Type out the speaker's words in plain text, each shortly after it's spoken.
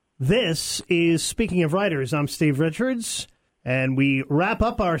This is Speaking of Writers. I'm Steve Richards, and we wrap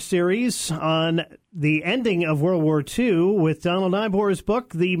up our series on the ending of World War II with Donald Nijboer's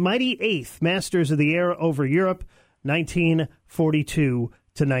book, The Mighty Eighth, Masters of the Air Over Europe, 1942 to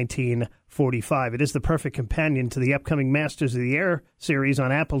 1945. It is the perfect companion to the upcoming Masters of the Air series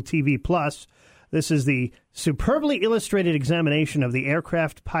on Apple TV+. This is the superbly illustrated examination of the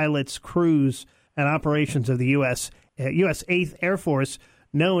aircraft, pilots, crews, and operations of the U.S. 8th Air Force,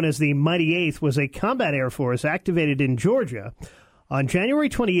 known as the Mighty Eighth, was a combat air force activated in Georgia on January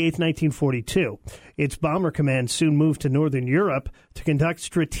 28, 1942. Its bomber command soon moved to Northern Europe to conduct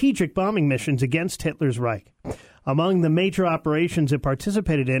strategic bombing missions against Hitler's Reich. Among the major operations it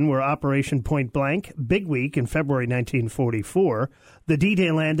participated in were Operation Point Blank, Big Week in February 1944, the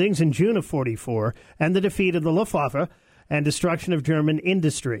D-Day landings in June of 44, and the defeat of the Luftwaffe and destruction of German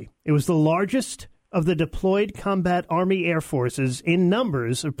industry. It was the largest of the deployed combat Army Air Forces in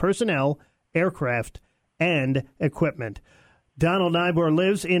numbers of personnel, aircraft, and equipment. Donald Nijboer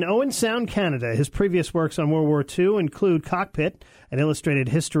lives in Owen Sound, Canada. His previous works on World War II include Cockpit, an illustrated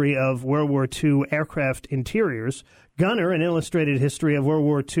history of World War II aircraft interiors, Gunner, an illustrated history of World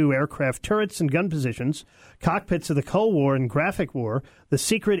War II aircraft turrets and gun positions, Cockpits of the Cold War and Graphic War, The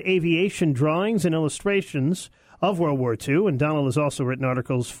Secret Aviation Drawings and Illustrations of World War II, and Donald has also written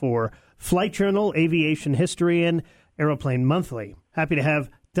articles for Flight Journal, Aviation History, and Aeroplane Monthly. Happy to have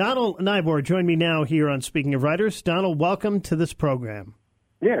Donald Nijboer join me now here on Speaking of Writers. Donald, welcome to this program.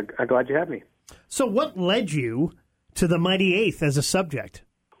 Yeah, I'm glad you had me. So what led you to the Mighty Eighth as a subject?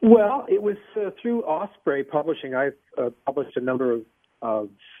 Well, it was through Osprey Publishing. I've published a number of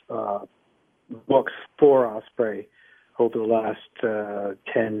books for Osprey over the last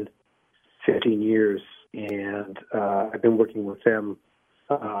 10, 15 years, and I've been working with them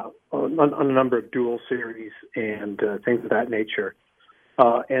on a number of dual series and things of that nature.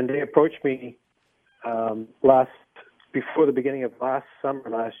 And they approached me before the beginning of last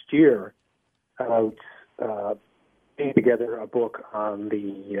year, about putting together a book on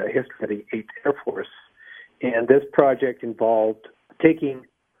the history of the 8th Air Force. And this project involved taking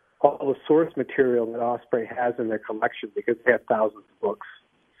all the source material that Osprey has in their collection, because they have thousands of books.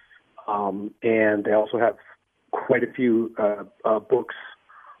 And they also have quite a few books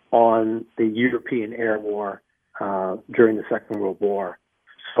on the European Air War during the Second World War.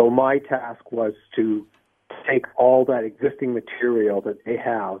 So my task was to take all that existing material that they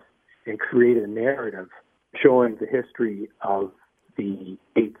have and create a narrative showing the history of the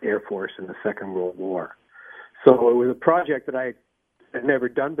 8th Air Force in the Second World War. So it was a project that I had never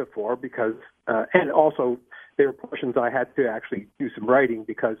done before, because, and also there were portions I had to actually do some writing,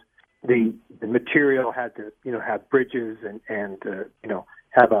 because the material had to, have bridges and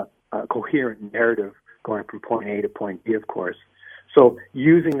have a coherent narrative going from point A to point B, of course. So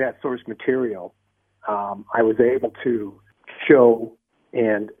using that source material, I was able to show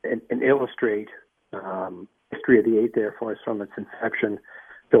and illustrate history of the 8th Air Force from its inception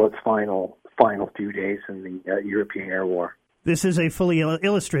till its final few days in the European Air War. This is a fully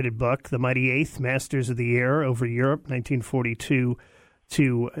illustrated book, The Mighty Eighth, Masters of the Air Over Europe, 1942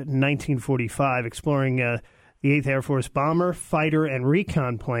 to 1945, exploring the 8th Air Force bomber, fighter, and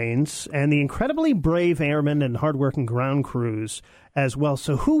recon planes, and the incredibly brave airmen and hardworking ground crews as well.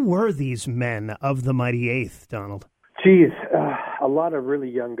 So who were these men of the Mighty Eighth, Donald? Geez, a lot of really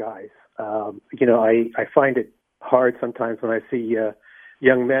young guys. I find it hard sometimes when I see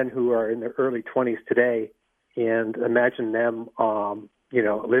young men who are in their early 20s today, and imagine them,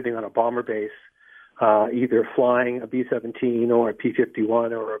 living on a bomber base, either flying a B-17 or a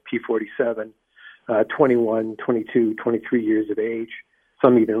P-51 or a P-47, 21, 22, 23 years of age,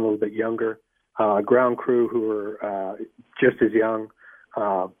 some even a little bit younger, ground crew who were just as young,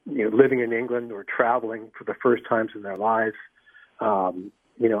 living in England or traveling for the first times in their lives, and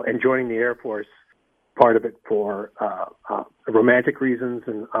joining the Air Force, part of it for romantic reasons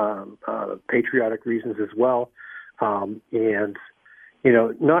and patriotic reasons as well, and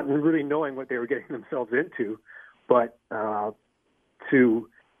not really knowing what they were getting themselves into, but to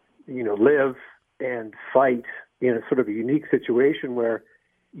live and fight in a sort of a unique situation where,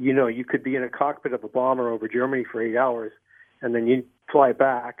 you could be in a cockpit of a bomber over Germany for 8 hours, and then you fly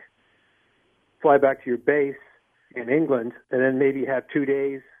back to your base in England, and then maybe have 2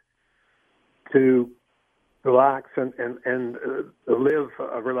 days to relax and live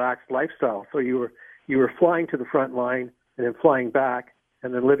a relaxed lifestyle. So you were flying to the front line and then flying back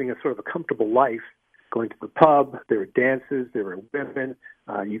and then living a sort of a comfortable life, going to the pub. There were dances, there were women.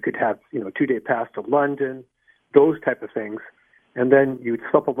 You could have 2-day pass to London, those type of things, and then you'd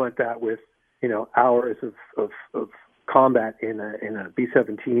supplement that with hours of combat in a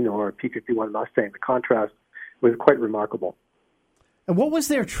B-17 or a P-51 Mustang. The contrast was quite remarkable. And what was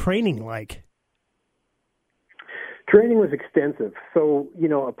their training like? Training was extensive. So,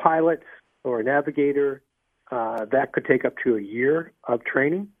 a pilot or a navigator, that could take up to a year of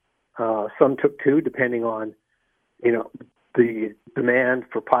training. Some took 2, depending on, the demand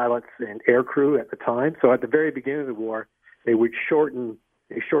for pilots and aircrew at the time. So at the very beginning of the war, they shortened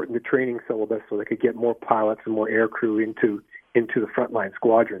the training syllabus so they could get more pilots and more aircrew into the frontline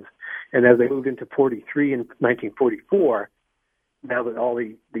squadrons. And as they moved into 43 and 1944, now that all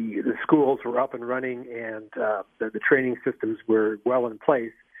the schools were up and running and the training systems were well in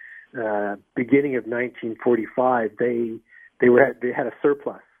place, beginning of 1945, they had a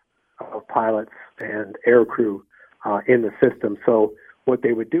surplus of pilots and aircrew in the system. So what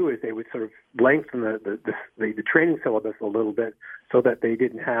they would do is they would sort of lengthen the training syllabus a little bit so that they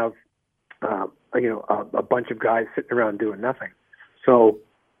didn't have a bunch of guys sitting around doing nothing. So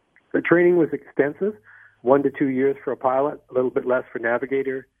the training was extensive, 1 to 2 years for a pilot, a little bit less for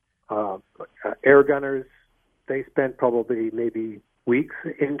navigator. Air gunners, they spent probably maybe weeks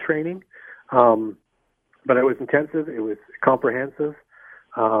in training, but it was intensive. It was comprehensive.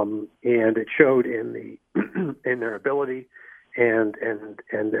 And it showed in their ability and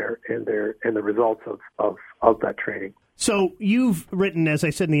the results of that training. So you've written, as I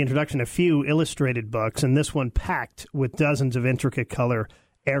said in the introduction, a few illustrated books, and this one packed with dozens of intricate color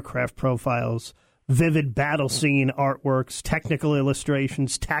aircraft profiles, vivid battle scene artworks, technical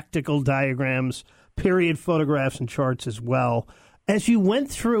illustrations, tactical diagrams, period photographs, and charts as well. As you went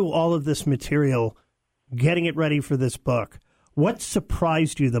through all of this material, getting it ready for this book, what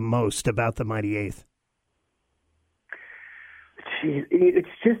surprised you the most about the Mighty Eighth? It's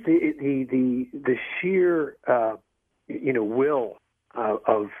just the sheer will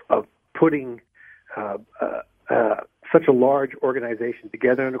of putting such a large organization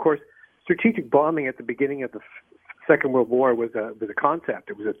together, and of course, strategic bombing at the beginning of the Second World War was a concept.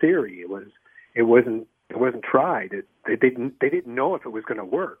 It was a theory. It wasn't tried. They didn't know if it was going to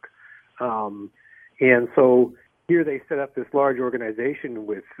work, and so. Here they set up this large organization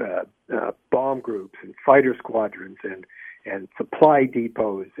with bomb groups and fighter squadrons and supply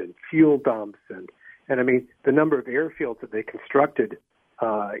depots and fuel dumps and I mean the number of airfields that they constructed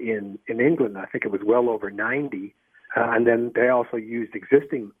in England, I think it was well over 90, and then they also used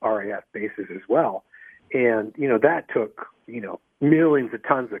existing RAF bases as well, and that took millions of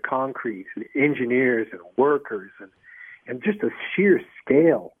tons of concrete and engineers and workers and just a sheer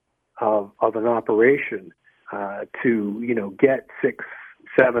scale of an operation. To get 600,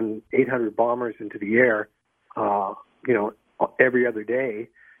 700, 800 bombers into the air, every other day,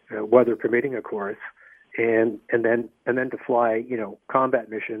 weather permitting, of course, and then to fly, combat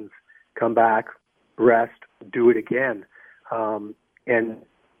missions, come back, rest, do it again, and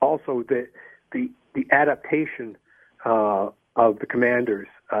also the adaptation of the commanders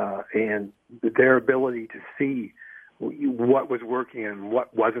and their ability to see what was working and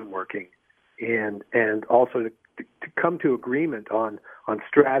what wasn't working. And also to come to agreement on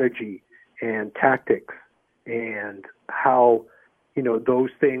strategy and tactics and how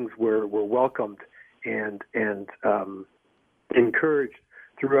those things were welcomed and encouraged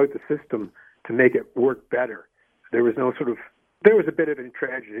throughout the system to make it work better. There was a bit of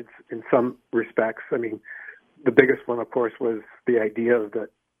intransigence in some respects. I mean, the biggest one, of course, was the idea that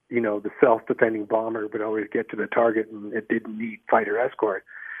the self-defending bomber would always get to the target and it didn't need fighter escort.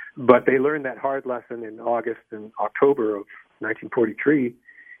 But they learned that hard lesson in August and October of 1943,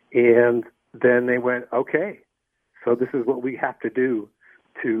 and then they went, okay, so this is what we have to do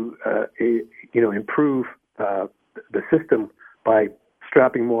to, improve the system by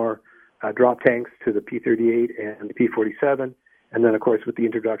strapping more drop tanks to the P-38 and the P-47, and then, of course, with the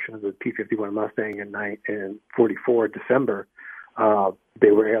introduction of the P-51 Mustang in 44 December,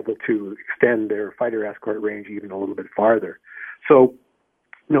 they were able to extend their fighter escort range even a little bit farther. So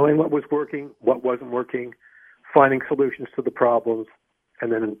knowing what was working, what wasn't working, finding solutions to the problems,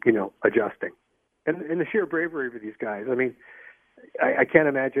 and then, adjusting. And the sheer bravery of these guys. I mean, I can't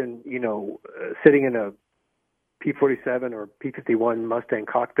imagine, sitting in a P-47 or P-51 Mustang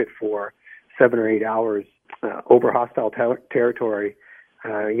cockpit for 7 or 8 hours over hostile territory,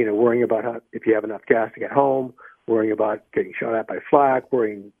 worrying about if you have enough gas to get home, worrying about getting shot at by flak,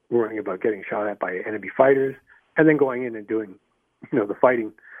 worrying about getting shot at by enemy fighters, and then going in and doing the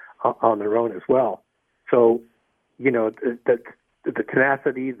fighting on their own as well. So, the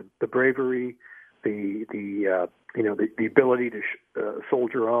tenacity, the bravery, the ability to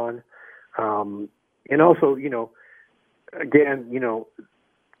soldier on, and also, again,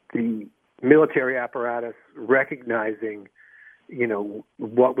 the military apparatus recognizing,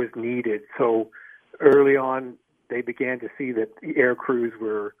 what was needed. So early on, they began to see that the air crews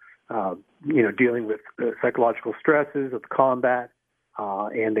were, dealing with psychological stresses of combat,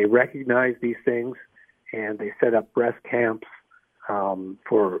 and they recognized these things, and they set up rest camps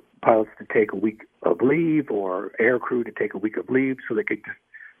for pilots to take a week of leave or air crew to take a week of leave so they could just,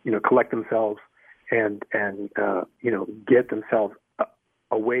 collect themselves and get themselves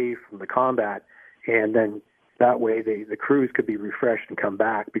away from the combat. And then that way the crews could be refreshed and come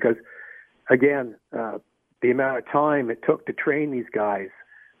back. Because, again, the amount of time it took to train these guys,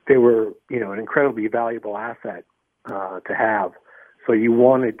 they were, an incredibly valuable asset to have. So you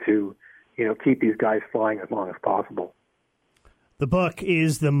wanted to, keep these guys flying as long as possible. The book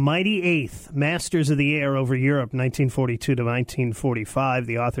is The Mighty Eighth, Masters of the Air Over Europe, 1942 to 1945.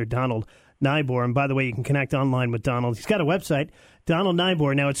 The author, Donald Nijboer. And by the way, you can connect online with Donald. He's got a website, Donald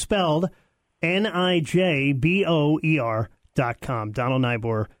Nijboer. Now, it's spelled NIJBOER.com,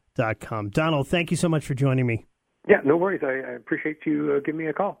 DonaldNijboer.com. Donald, thank you so much for joining me. Yeah, no worries. I appreciate you giving me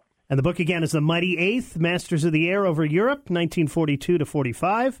a call. And the book, again, is The Mighty Eighth, Masters of the Air Over Europe, 1942 to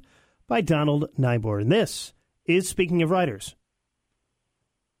 45, by Donald Nijboer. And this is Speaking of Writers.